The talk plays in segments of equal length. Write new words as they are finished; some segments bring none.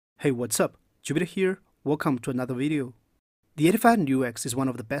Hey, what's up? Jupiter here. Welcome to another video. The Edifier UX is one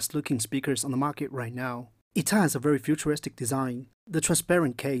of the best looking speakers on the market right now. It has a very futuristic design. The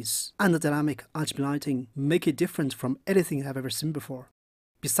transparent case and the dynamic RGB lighting make it different from anything I've ever seen before.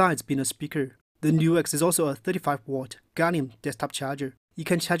 Besides being a speaker, the UX is also a 35-watt gallium desktop charger. You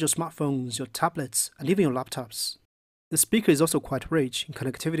can charge your smartphones, your tablets, and even your laptops. The speaker is also quite rich in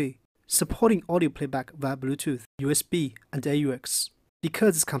connectivity, supporting audio playback via Bluetooth, USB, and AUX.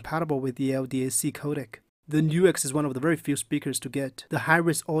 Because it's compatible with the LDAC codec, the UX is one of the very few speakers to get the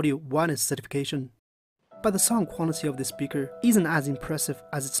high-res audio wireless certification. But the sound quality of this speaker isn't as impressive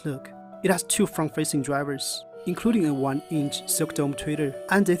as its look. It has two front-facing drivers, including a 1-inch silk dome tweeter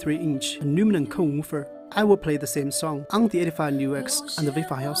and a 3-inch aluminum cone woofer. I will play the same song on the Edifier UX and the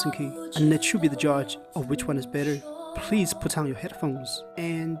Edifier Helsinki, and let you be the judge of which one is better. Please put on your headphones,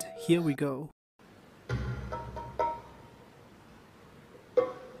 and here we go.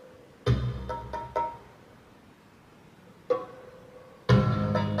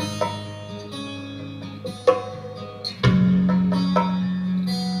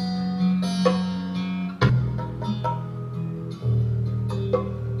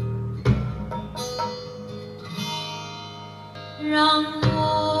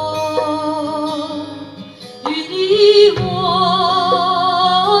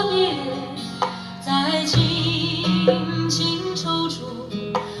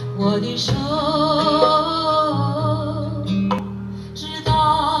我的手，直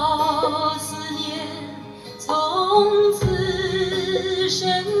到思念从此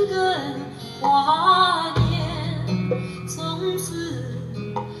生根，华年从此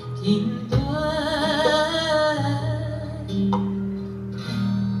停顿，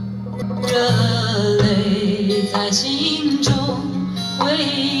热泪在心中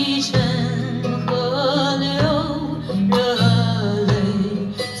汇成河流，热泪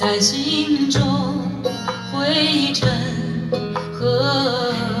在心中汇成河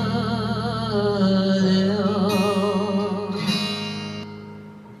流。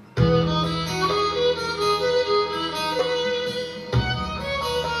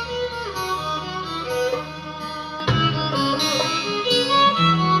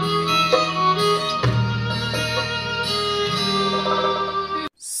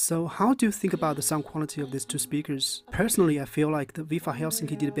So how do you think about the sound quality of these two speakers? Personally, I feel like the Edifier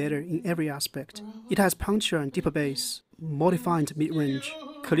Helsinki did better in every aspect. It has punchier and deeper bass, more defined mid-range,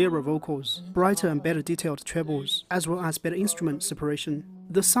 clearer vocals, brighter and better detailed trebles, as well as better instrument separation.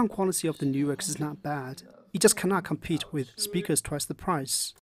 The sound quality of the UX is not bad. It just cannot compete with speakers twice the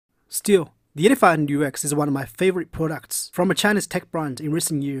price. Still, the Edifier UX is one of my favorite products from a Chinese tech brand in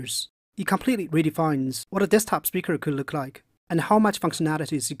recent years. It completely redefines what a desktop speaker could look like, and how much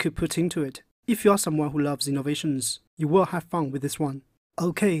functionalities you could put into it. If you are someone who loves innovations, you will have fun with this one.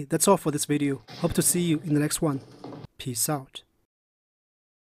 Okay, that's all for this video. Hope to see you in the next one. Peace out.